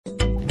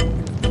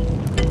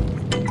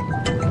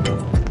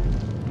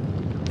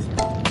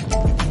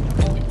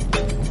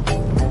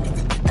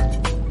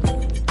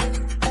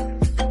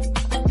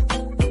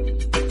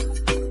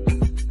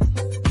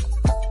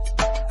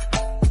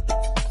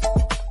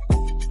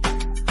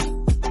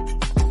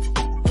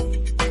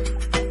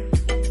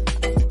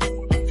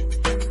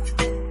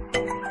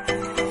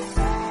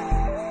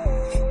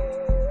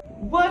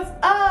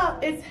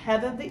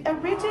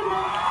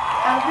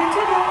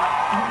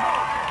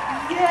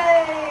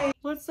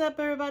up,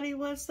 everybody?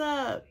 What's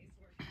up?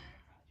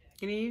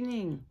 Good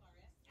evening.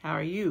 How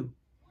are you?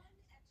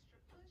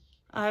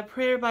 I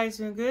pray everybody's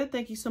doing good.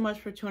 Thank you so much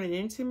for tuning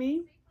in to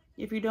me.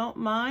 If you don't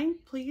mind,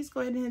 please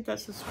go ahead and hit that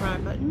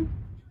subscribe button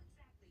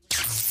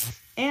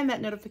and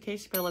that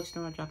notification bell to let you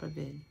know when I drop a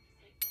vid.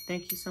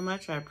 Thank you so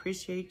much. I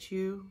appreciate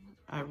you.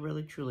 I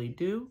really, truly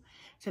do.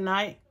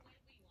 Tonight,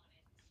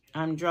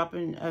 I'm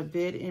dropping a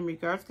vid in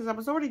regards, because I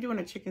was already doing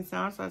a chicken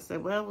sandwich. So I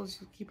said, well, let's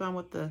just keep on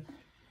with the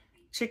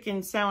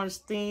chicken sandwich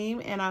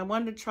theme. And I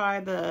wanted to try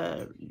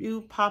the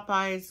new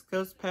Popeyes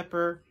ghost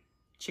pepper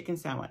chicken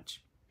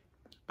sandwich.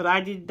 But I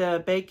did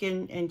the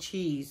bacon and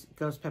cheese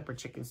ghost pepper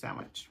chicken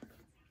sandwich.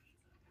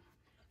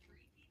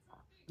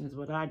 Is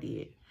what I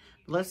did.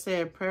 Let's say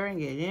a prayer and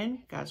get in.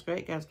 God's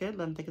great, God's good.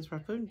 Let him take us for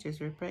our food. In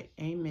Jesus we pray.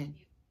 Amen.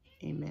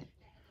 Amen.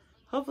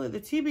 Hopefully the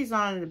TV's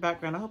on in the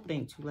background. I hope it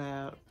ain't too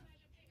loud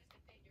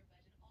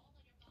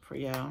for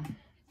y'all.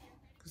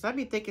 Because I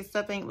be thinking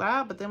stuff ain't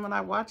loud, but then when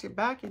I watch it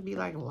back, it'd be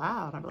like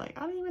loud. I'd be like,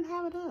 I don't even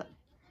have it up.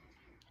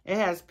 It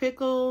has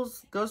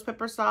pickles, ghost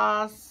pepper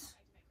sauce,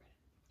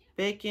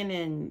 bacon,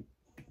 and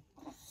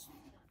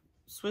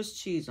Swiss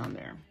cheese on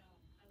there.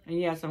 And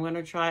yes, I'm going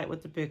to try it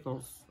with the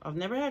pickles. I've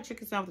never had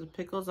chicken sandwich with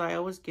pickles. I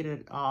always get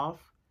it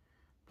off.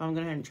 But I'm going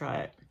to go ahead and try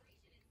it.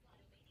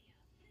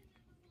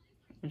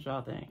 What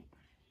y'all think?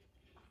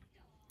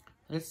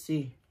 Let's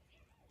see.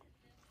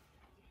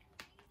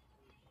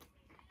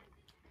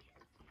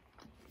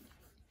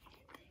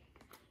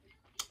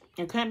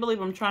 I can't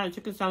believe I'm trying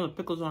chicken sandwich with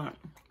pickles on it.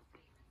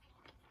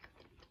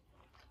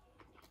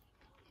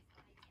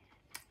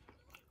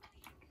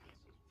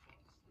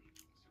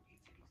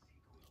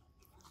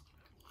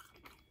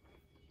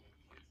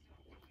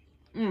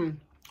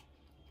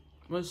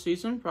 With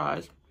seasoned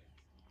fries.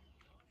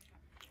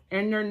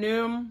 And their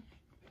new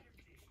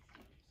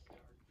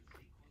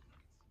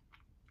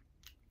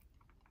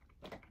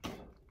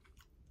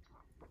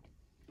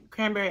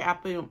cranberry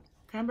apple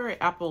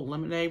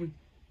lemonade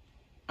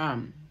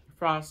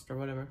frost or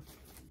whatever.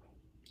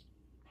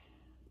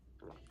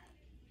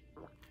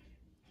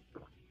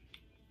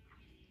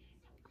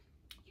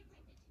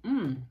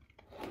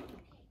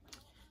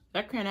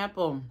 That cran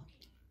apple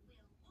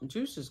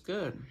juice is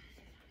good.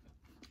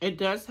 It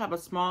does have a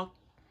small,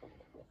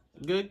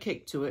 good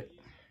kick to it,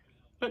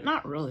 but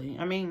not really.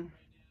 I mean,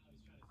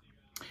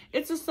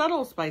 it's a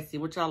subtle spicy,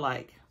 which I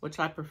like, which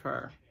I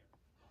prefer.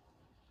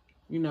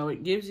 You know,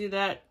 it gives you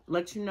that,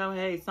 lets you know,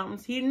 hey,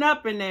 something's heating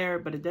up in there,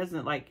 but it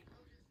doesn't, like,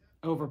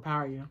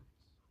 overpower you.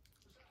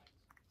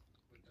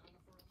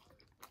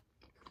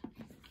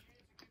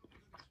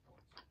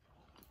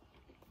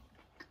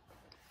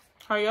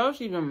 How y'all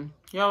even?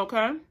 Y'all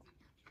okay?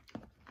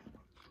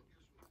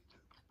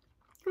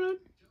 Good.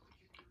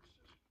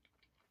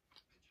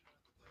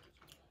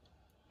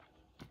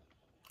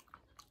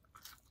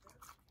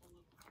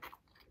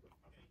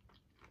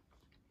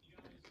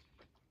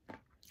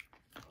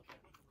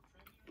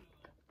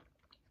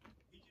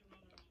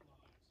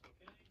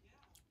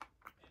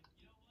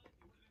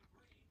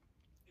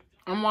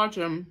 I'm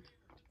watching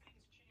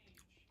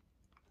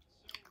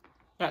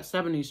that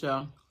 70s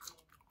show.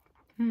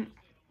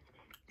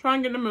 Try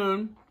and get in the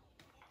mood.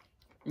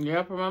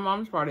 Yeah, for my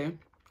mom's party.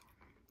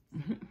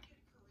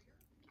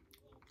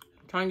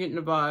 Try and get in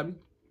the vibe.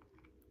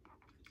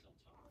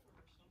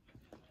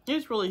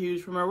 It's really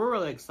huge for her. We're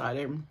really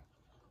excited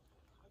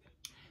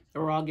that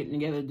we're all getting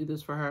together to do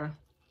this for her.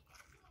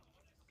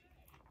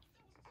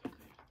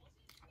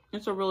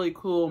 It's a really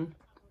cool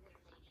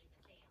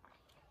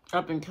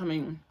up and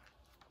coming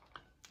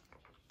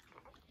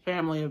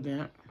family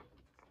event.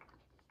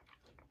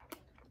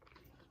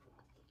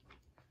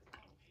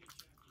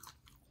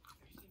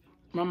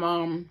 My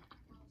mom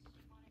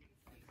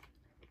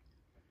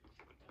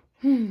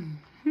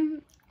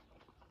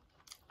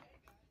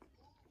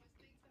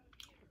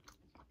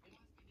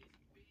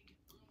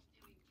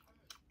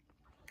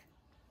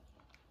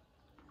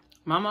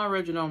Mama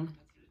Original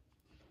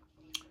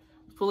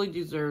fully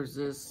deserves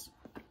this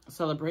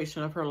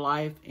celebration of her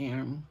life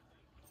and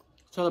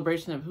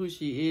celebration of who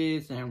she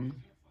is and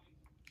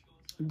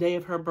the day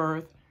of her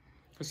birth,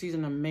 because she's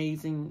an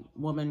amazing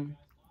woman,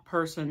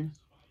 person,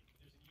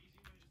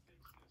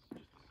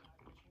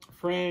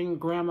 friend,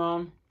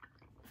 grandma.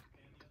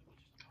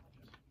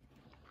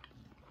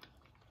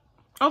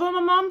 Although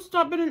my mom's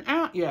not been an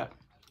aunt yet.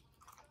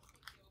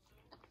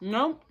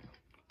 Nope.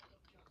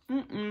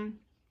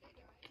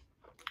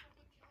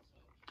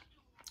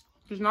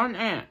 She's not an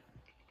aunt.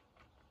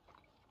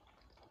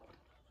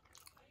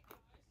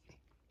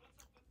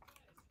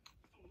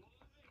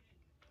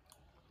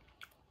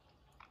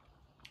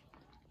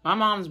 My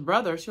mom's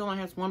brother, she only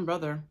has one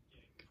brother.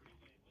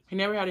 He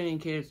never had any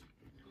kids.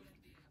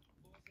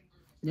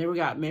 Never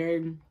got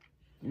married.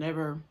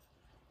 Never.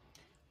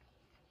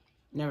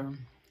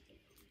 Never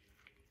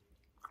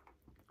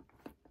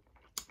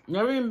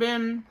even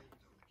been.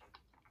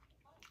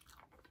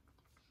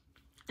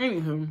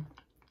 Anywho.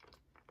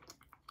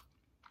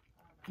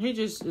 He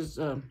just is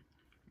a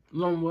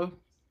lone wolf.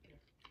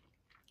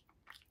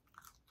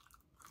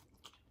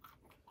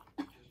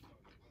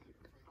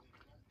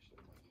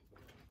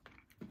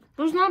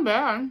 It's not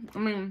bad. I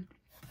mean,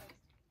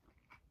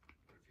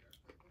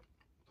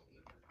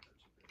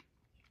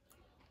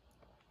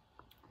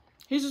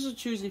 he's just a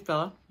choosy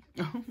fella.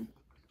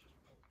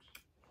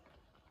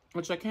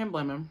 Which I can't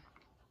blame him.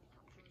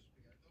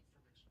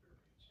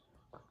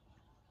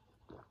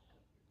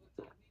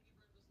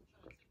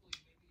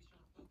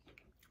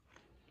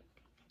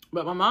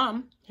 But my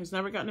mom has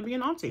never gotten to be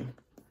an auntie.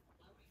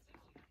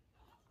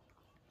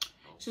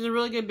 She's a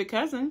really good big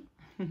cousin.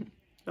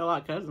 A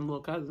lot of cousins, little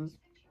cousins.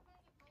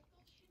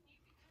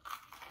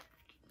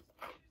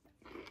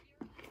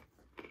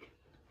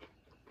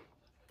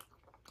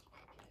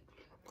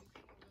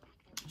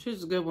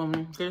 She's a good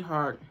woman, good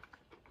heart.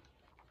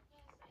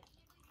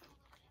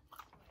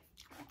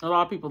 A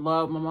lot of people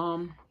love my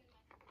mom.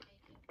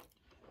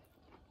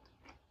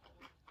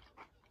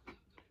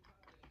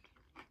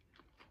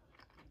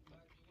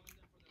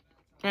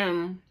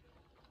 And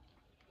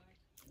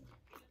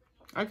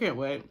I can't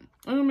wait.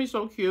 It's gonna be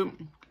so cute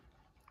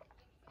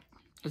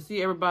to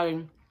see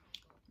everybody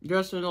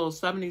dressed in little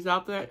 70s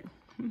outfit.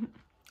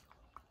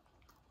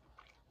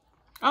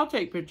 I'll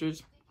take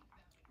pictures.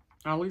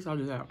 Or at least I'll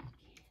do that.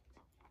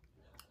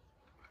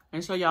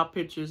 And show y'all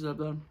pictures of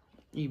the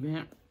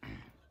event.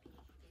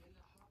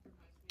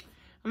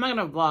 I'm not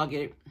gonna vlog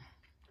it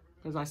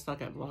because I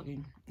suck at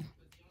vlogging.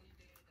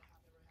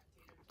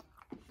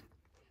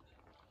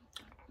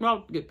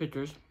 Well, get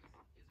pictures.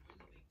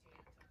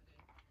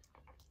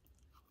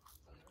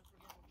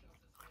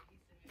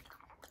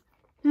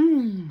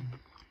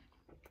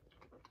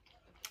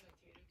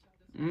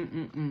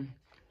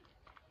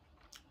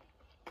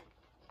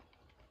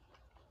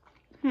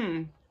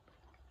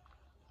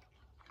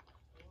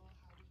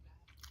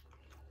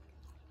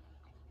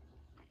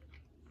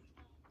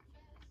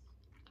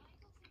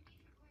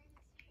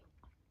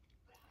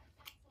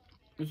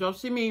 If y'all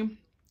see me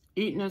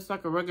eating this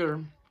like a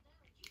regular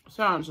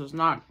sandwich, it's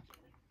not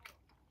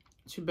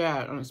too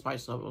bad on the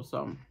spice level.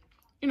 So,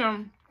 you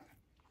know,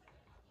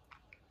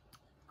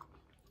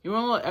 you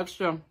want a little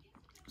extra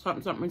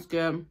something's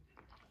good,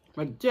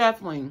 but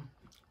definitely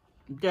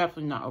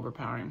not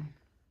overpowering.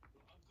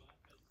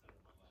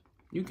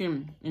 You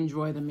can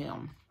enjoy the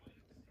meal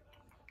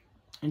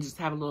and just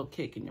have a little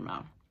kick in your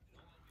mouth.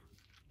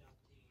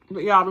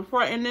 But y'all,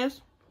 before I end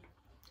this,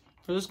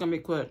 so this is gonna be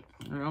quick.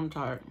 I'm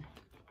tired.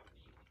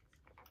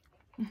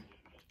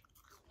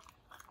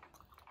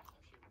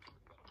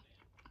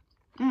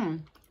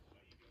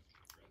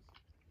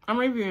 I'm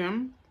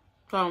reviewing.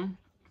 So,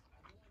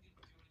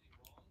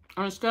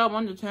 on a scale of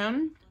 1 to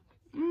 10,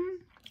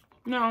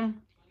 no.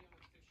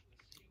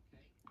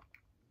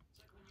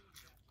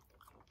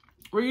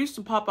 We're used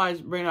to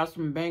Popeyes bringing out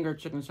some banger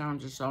chicken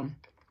sandwiches, so.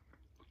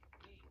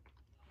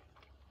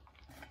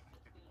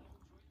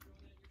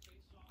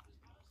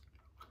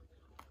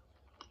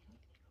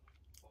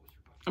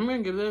 I'm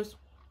gonna give this.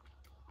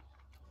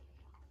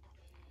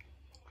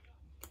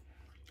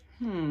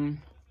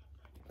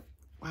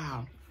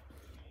 Wow.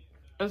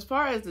 As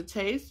far as the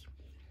taste,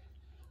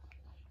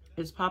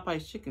 it's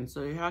Popeye's chicken,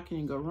 so how can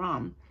you go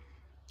wrong?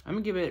 I'm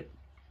gonna give it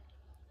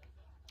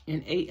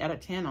an 8 out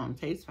of 10 on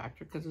taste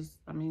factor because it's,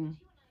 I mean,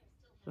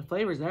 the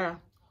flavor's there.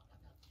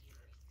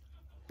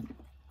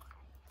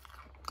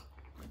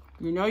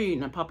 You know you're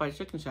eating a Popeye's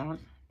chicken sandwich.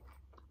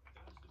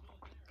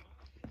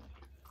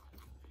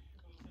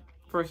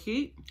 For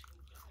heat,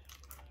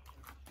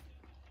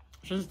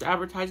 since it's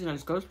advertising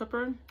as ghost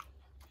pepper,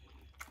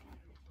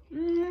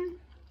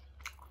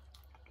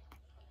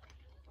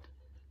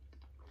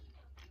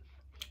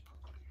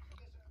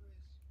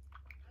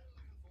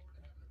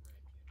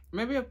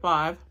 maybe a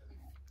 5.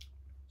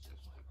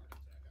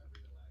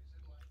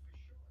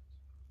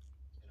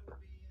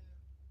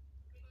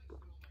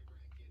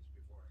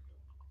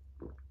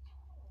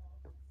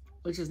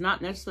 Which is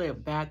not necessarily a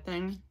bad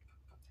thing.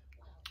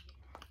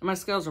 My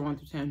scales are 1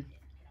 to 10.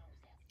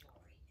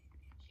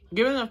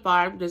 Giving it a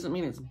 5 doesn't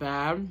mean it's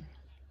bad.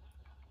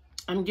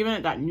 I'm giving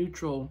it that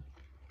neutral,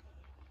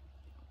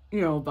 you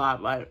know,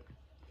 vibe. Like,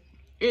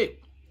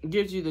 it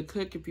gives you the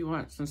kick if you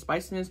want some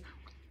spiciness.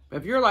 But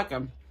if you're like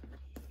a,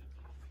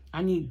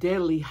 I need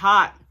deadly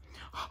hot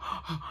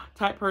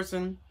type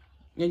person,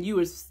 then you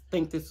would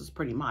think this is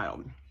pretty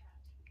mild.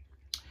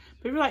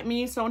 But if you're like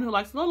me, someone who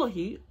likes a little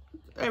heat,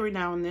 every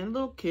now and then, a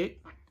little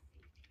kick,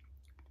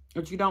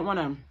 but you don't want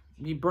to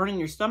be burning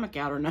your stomach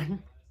out or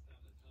nothing,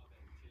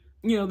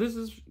 you know, this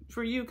is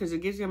for you because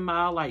it gives you a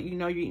mild, like, you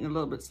know, you're eating a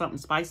little bit something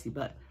spicy,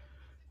 but,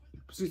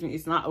 excuse me,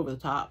 it's not over the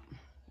top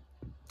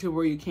to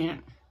where you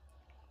can't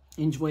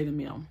enjoy the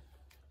meal.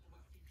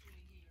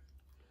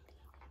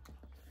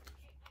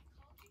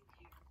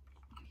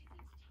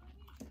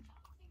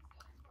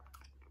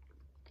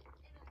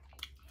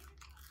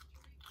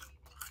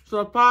 So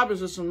a 5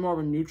 is just more of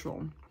a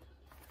neutral.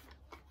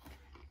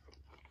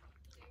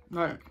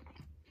 Right.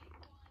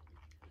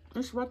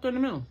 It's right there in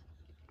the middle.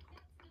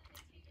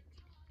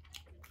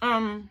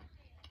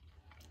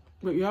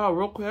 But y'all,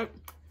 real quick.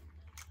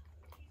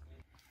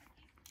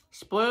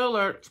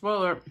 Spoiler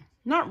alert.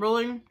 Not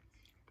really,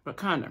 but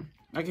kind of.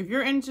 Like, if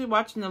you're into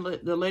watching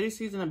the latest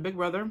season of Big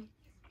Brother,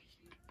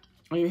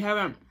 and you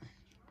haven't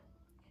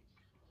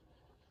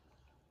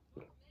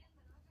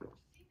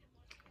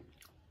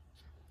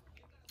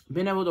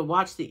been able to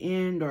watch the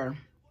end or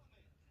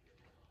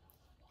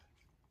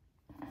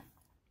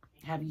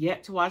have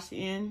yet to watch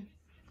the end.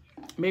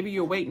 Maybe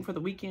you're waiting for the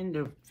weekend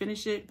to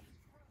finish it.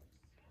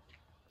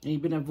 And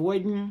you've been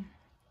avoiding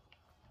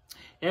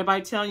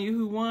everybody telling you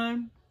who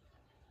won.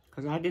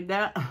 Because I did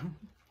that.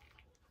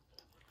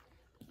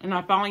 And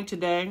I finally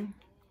today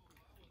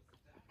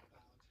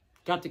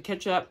got to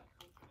catch up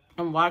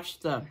and watch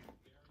the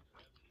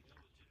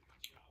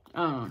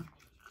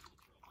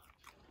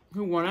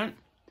who won it.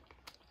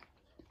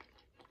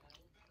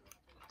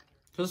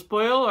 So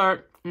spoiler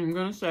alert, I'm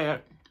gonna say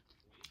it.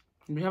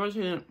 If you haven't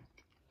seen it,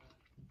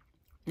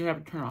 you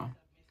have to turn off.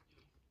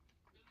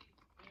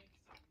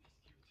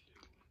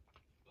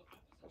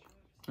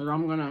 Because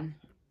I'm gonna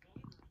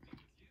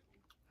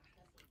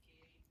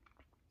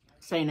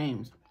say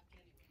names.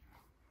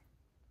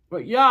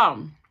 But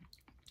y'all,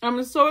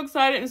 I'm so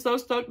excited and so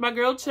stoked my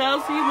girl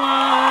Chelsea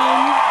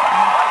won.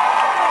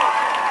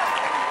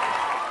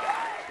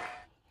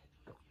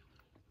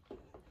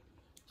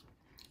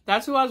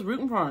 That's who I was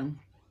rooting for.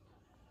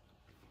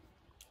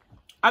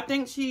 I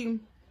think I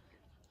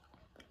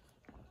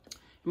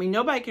mean,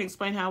 nobody can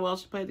explain how well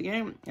she played the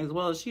game as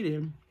well as she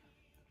did.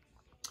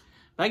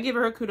 But I give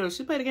her kudos.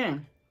 She played the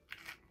game.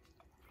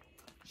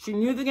 She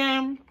knew the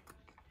game.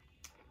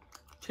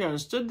 She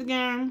understood the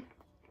game.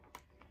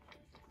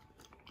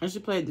 And she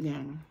played the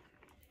game.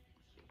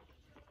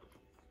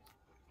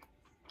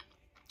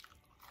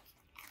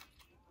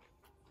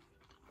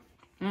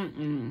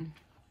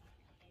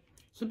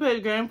 She played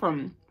the game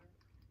from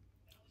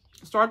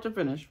start to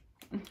finish.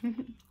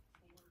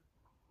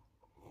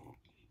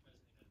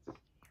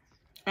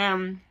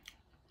 And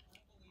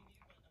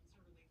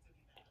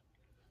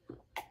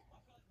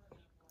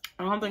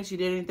I don't think she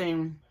did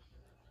anything,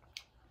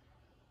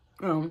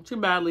 too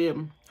badly.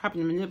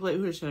 Happened to manipulate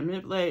who she had to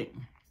manipulate.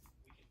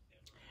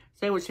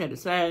 Say what she had to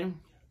say.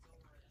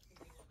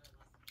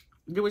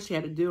 Do what she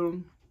had to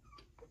do.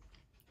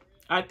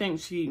 I think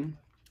she,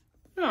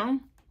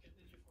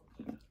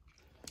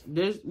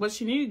 did what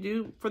she needed to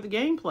do for the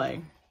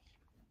gameplay.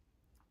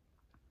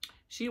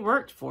 She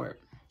worked for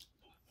it.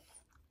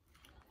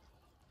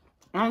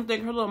 I don't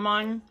think her little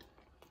mind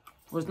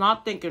was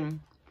not thinking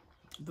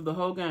through the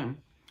whole game.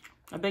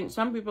 I think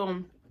some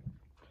people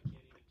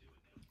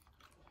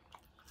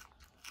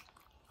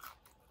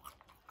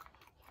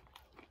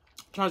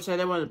try to say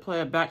they wanted to play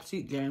a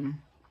backseat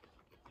game.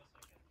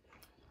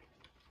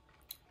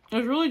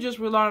 It's really just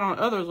relying on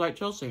others like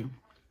Chelsea.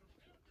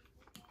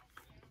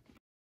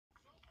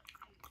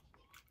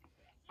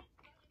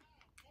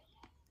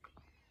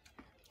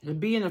 To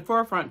be in the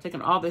forefront,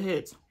 taking all the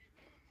hits.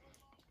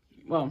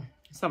 Well,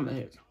 some of the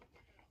hits.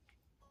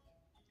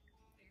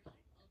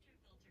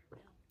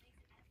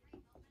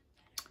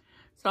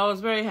 So I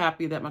was very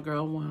happy that my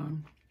girl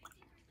won.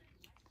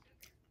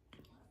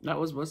 That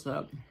was what's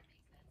up.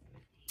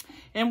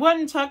 And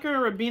wasn't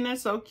Tucker and Rabina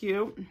so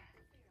cute?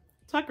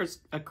 Tucker's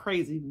a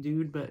crazy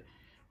dude, but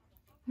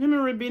him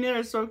and Rabina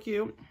are so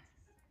cute.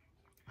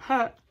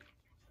 Ha.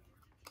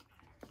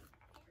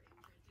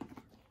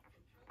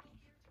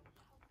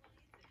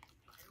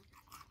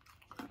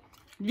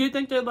 Do you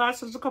think they'd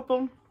last as a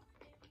couple?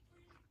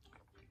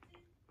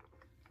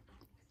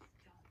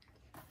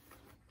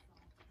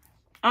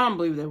 I don't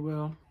believe they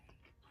will.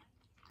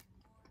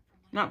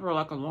 Not for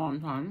like a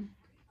long time.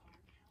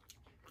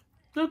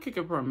 They'll kick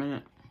it for a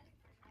minute.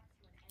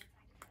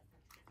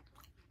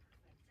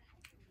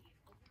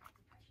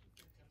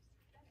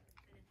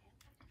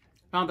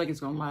 I don't think it's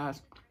gonna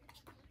last.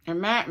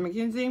 And Matt and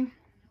Mackenzie,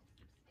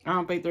 I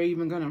don't think they're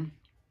even gonna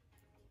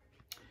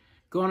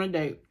go on a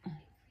date.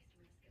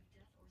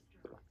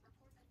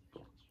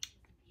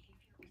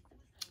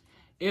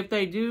 If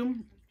they do,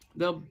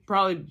 they'll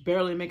probably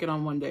barely make it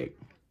on one date.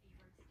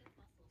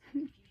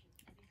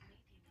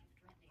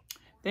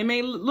 They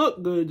may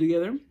look good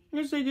together.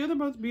 Yes, they do. They're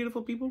both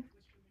beautiful people.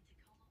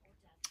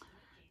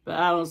 But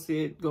I don't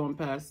see it going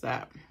past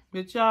that.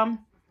 But y'all,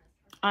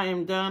 I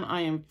am done.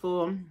 I am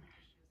full.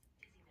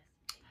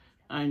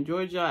 I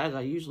enjoyed y'all as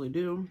I usually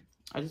do.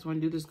 I just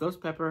want to do this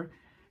ghost pepper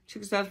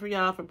chicken salad for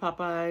y'all for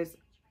Popeyes.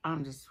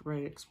 I'm just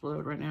ready to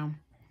explode right now.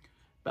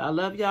 But I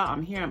love y'all.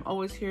 I'm here. I'm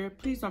always here.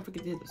 Please don't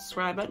forget to hit the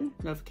subscribe button,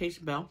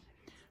 notification bell.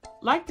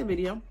 Like the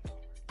video.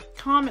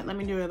 Comment. Let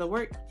me know the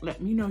work.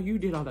 Let me know you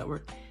did all that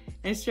work.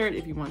 And share it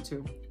if you want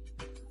to.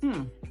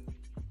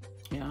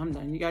 Yeah, I'm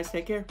done. You guys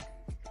take care.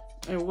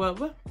 And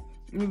well,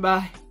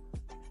 bye.